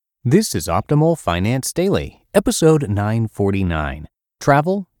This is Optimal Finance Daily, episode 949,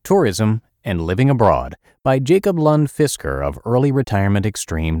 Travel, Tourism, and Living Abroad by Jacob Lund Fisker of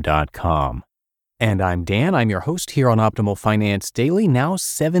earlyretirementextreme.com. And I'm Dan. I'm your host here on Optimal Finance Daily, now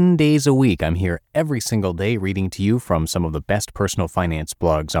 7 days a week. I'm here every single day reading to you from some of the best personal finance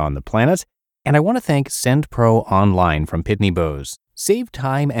blogs on the planet. And I want to thank SendPro Online from Pitney Bowes. Save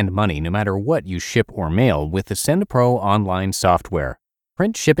time and money no matter what you ship or mail with the SendPro Online software.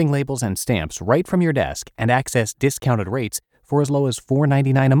 Print shipping labels and stamps right from your desk and access discounted rates for as low as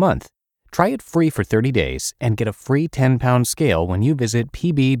 $4.99 a month. Try it free for 30 days and get a free 10-pound scale when you visit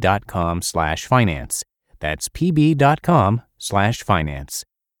pb.com/finance. That's pb.com/finance.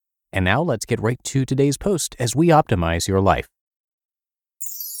 And now let's get right to today's post as we optimize your life.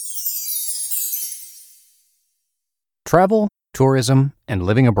 Travel, Tourism, and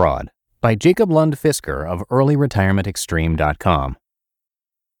Living Abroad by Jacob Lund Fisker of earlyretirementextreme.com.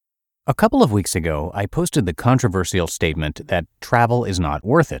 A couple of weeks ago, I posted the controversial statement that travel is not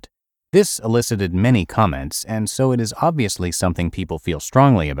worth it. This elicited many comments, and so it is obviously something people feel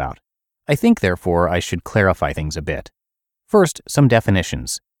strongly about. I think, therefore, I should clarify things a bit. First, some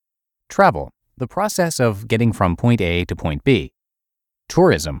definitions. Travel, the process of getting from point A to point B.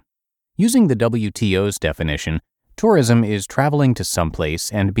 Tourism. Using the WTO's definition, tourism is traveling to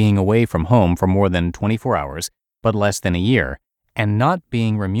someplace and being away from home for more than 24 hours, but less than a year, and not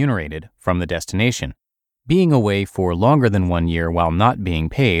being remunerated from the destination. Being away for longer than 1 year while not being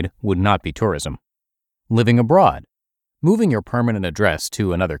paid would not be tourism. Living abroad. Moving your permanent address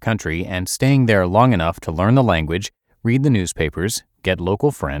to another country and staying there long enough to learn the language, read the newspapers, get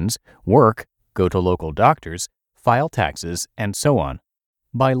local friends, work, go to local doctors, file taxes, and so on.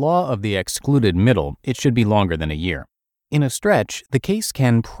 By law of the excluded middle, it should be longer than a year. In a stretch, the case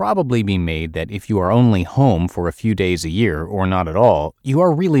can probably be made that if you are only home for a few days a year or not at all, you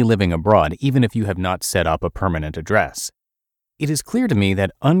are really living abroad even if you have not set up a permanent address. It is clear to me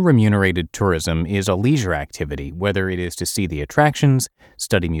that unremunerated tourism is a leisure activity, whether it is to see the attractions,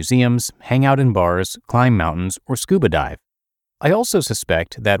 study museums, hang out in bars, climb mountains, or scuba dive. I also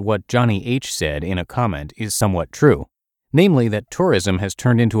suspect that what Johnny H. said in a comment is somewhat true. Namely, that tourism has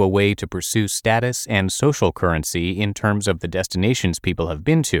turned into a way to pursue status and social currency in terms of the destinations people have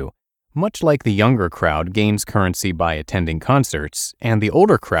been to, much like the younger crowd gains currency by attending concerts, and the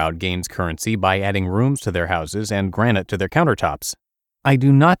older crowd gains currency by adding rooms to their houses and granite to their countertops. I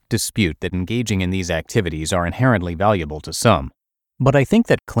do not dispute that engaging in these activities are inherently valuable to some, but I think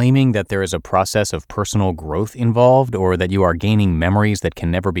that claiming that there is a process of personal growth involved or that you are gaining memories that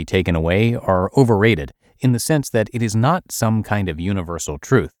can never be taken away are overrated, in the sense that it is not some kind of universal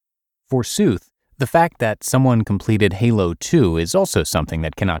truth. Forsooth, the fact that someone completed Halo 2 is also something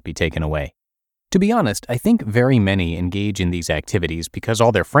that cannot be taken away. To be honest, I think very many engage in these activities because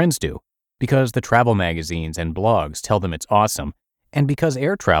all their friends do, because the travel magazines and blogs tell them it's awesome, and because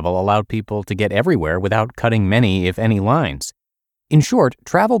air travel allowed people to get everywhere without cutting many, if any, lines. In short,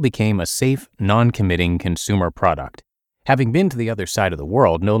 travel became a safe, non-committing consumer product. Having been to the other side of the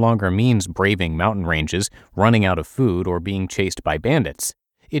world no longer means braving mountain ranges, running out of food, or being chased by bandits.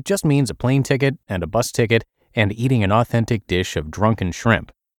 It just means a plane ticket and a bus ticket and eating an authentic dish of drunken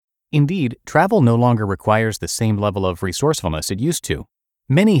shrimp. Indeed, travel no longer requires the same level of resourcefulness it used to.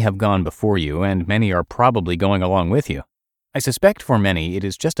 Many have gone before you, and many are probably going along with you. I suspect for many it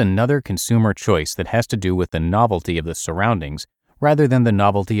is just another consumer choice that has to do with the novelty of the surroundings, rather than the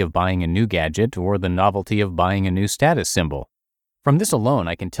novelty of buying a new gadget or the novelty of buying a new status symbol. From this alone,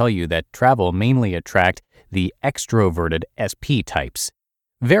 I can tell you that travel mainly attract the extroverted SP types.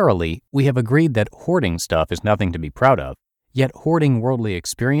 Verily, we have agreed that hoarding stuff is nothing to be proud of, yet hoarding worldly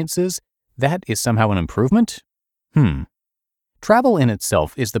experiences, that is somehow an improvement? Travel in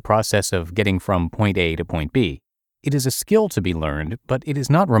itself is the process of getting from point A to point B. It is a skill to be learned, but it is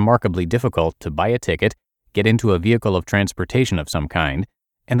not remarkably difficult to buy a ticket, get into a vehicle of transportation of some kind,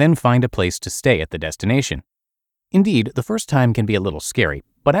 and then find a place to stay at the destination. Indeed, the first time can be a little scary,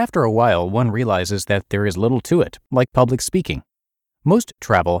 but after a while one realizes that there is little to it, like public speaking. Most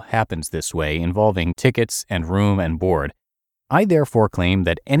travel happens this way, involving tickets and room and board. I therefore claim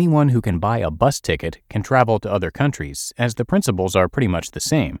that anyone who can buy a bus ticket can travel to other countries, as the principles are pretty much the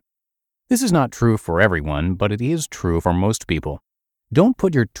same. This is not true for everyone, but it is true for most people. Don't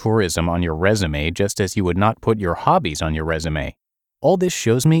put your tourism on your resume just as you would not put your hobbies on your resume. All this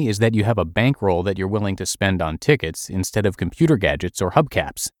shows me is that you have a bankroll that you're willing to spend on tickets instead of computer gadgets or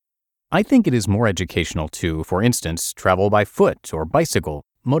hubcaps. I think it is more educational to, for instance, travel by foot or bicycle,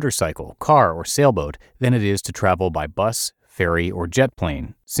 motorcycle, car, or sailboat than it is to travel by bus, ferry, or jet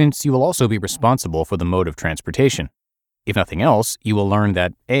plane, since you will also be responsible for the mode of transportation. If nothing else, you will learn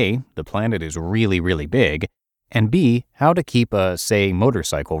that A, the planet is really, really big, and B, how to keep a, say,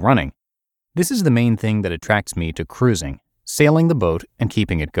 motorcycle running. This is the main thing that attracts me to cruising, sailing the boat and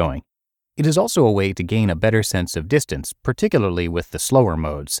keeping it going. It is also a way to gain a better sense of distance, particularly with the slower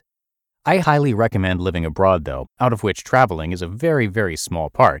modes. I highly recommend living abroad though, out of which traveling is a very, very small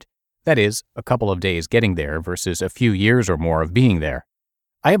part. That is, a couple of days getting there versus a few years or more of being there.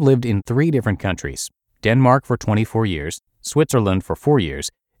 I have lived in 3 different countries: Denmark for 24 years, Switzerland for 4 years,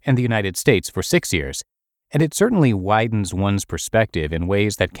 and the United States for 6 years. And it certainly widens one's perspective in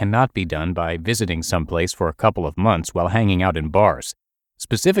ways that cannot be done by visiting someplace for a couple of months while hanging out in bars.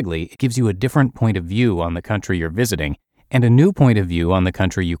 Specifically, it gives you a different point of view on the country you're visiting and a new point of view on the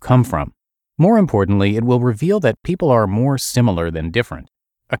country you come from. More importantly, it will reveal that people are more similar than different.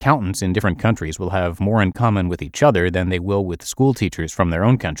 Accountants in different countries will have more in common with each other than they will with school teachers from their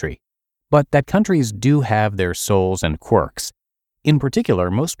own country. But that countries do have their souls and quirks. In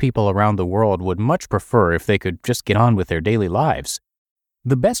particular, most people around the world would much prefer if they could just get on with their daily lives.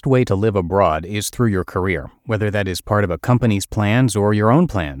 The best way to live abroad is through your career, whether that is part of a company's plans or your own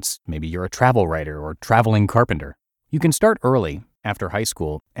plans. Maybe you're a travel writer or traveling carpenter. You can start early, after high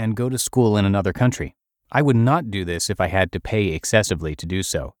school, and go to school in another country. I would not do this if I had to pay excessively to do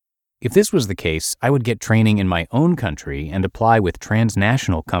so. If this was the case, I would get training in my own country and apply with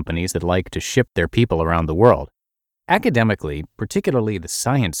transnational companies that like to ship their people around the world. Academically, particularly the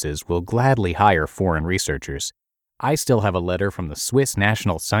sciences, will gladly hire foreign researchers. I still have a letter from the Swiss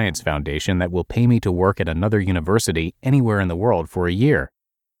National Science Foundation that will pay me to work at another university anywhere in the world for a year.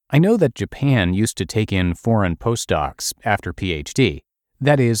 I know that Japan used to take in foreign postdocs after PhD.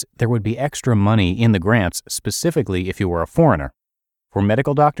 That is, there would be extra money in the grants specifically if you were a foreigner. For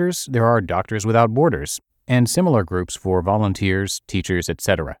medical doctors, there are Doctors Without Borders, and similar groups for volunteers, teachers,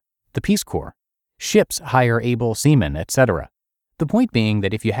 etc. The Peace Corps. Ships hire able seamen, etc. The point being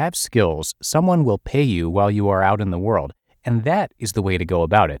that if you have skills, someone will pay you while you are out in the world, and that is the way to go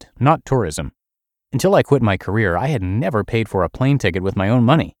about it, not tourism. Until I quit my career, I had never paid for a plane ticket with my own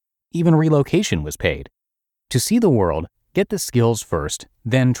money. Even relocation was paid. To see the world, get the skills first,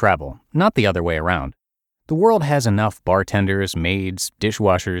 then travel, not the other way around. The world has enough bartenders, maids,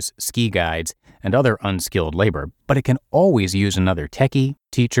 dishwashers, ski guides, and other unskilled labor, but it can always use another techie,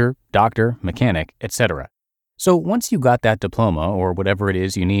 teacher, doctor, mechanic, etc. So once you got that diploma or whatever it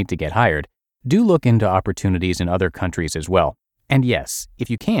is you need to get hired, do look into opportunities in other countries as well. And yes, if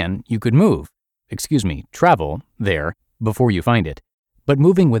you can, you could travel there before you find it. But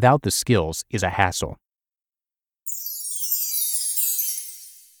moving without the skills is a hassle.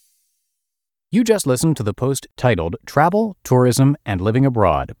 You just listened to the post titled Travel, Tourism, and Living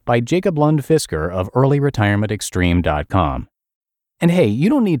Abroad by Jacob Lund Fisker of EarlyRetirementExtreme.com. And hey, you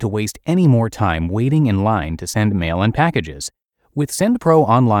don't need to waste any more time waiting in line to send mail and packages. With SendPro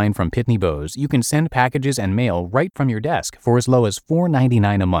Online from Pitney Bowes, you can send packages and mail right from your desk for as low as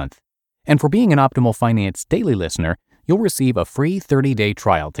 $4.99 a month. And for being an Optimal Finance Daily listener, you'll receive a free 30-day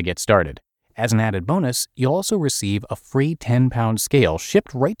trial to get started. As an added bonus, you'll also receive a free 10-pound scale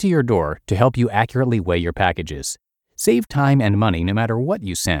shipped right to your door to help you accurately weigh your packages. Save time and money no matter what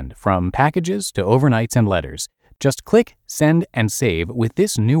you send, from packages to overnights and letters. Just click, send, and save with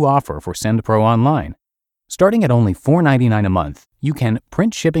this new offer for SendPro Online. Starting at only $4.99 a month, you can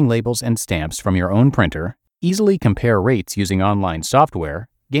print shipping labels and stamps from your own printer, easily compare rates using online software,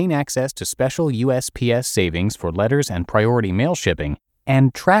 gain access to special USPS savings for letters and priority mail shipping,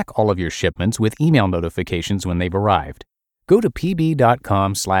 and track all of your shipments with email notifications when they've arrived. Go to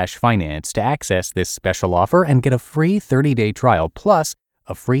pb.com/finance to access this special offer and get a free 30-day trial plus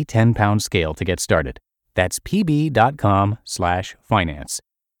a free 10-pound scale to get started. That's pb.com/finance.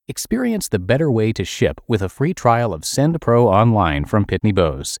 Experience the better way to ship with a free trial of SendPro Online from Pitney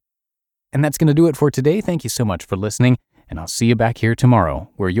Bowes. And that's going to do it for today. Thank you so much for listening, and I'll see you back here tomorrow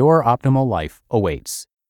where your optimal life awaits.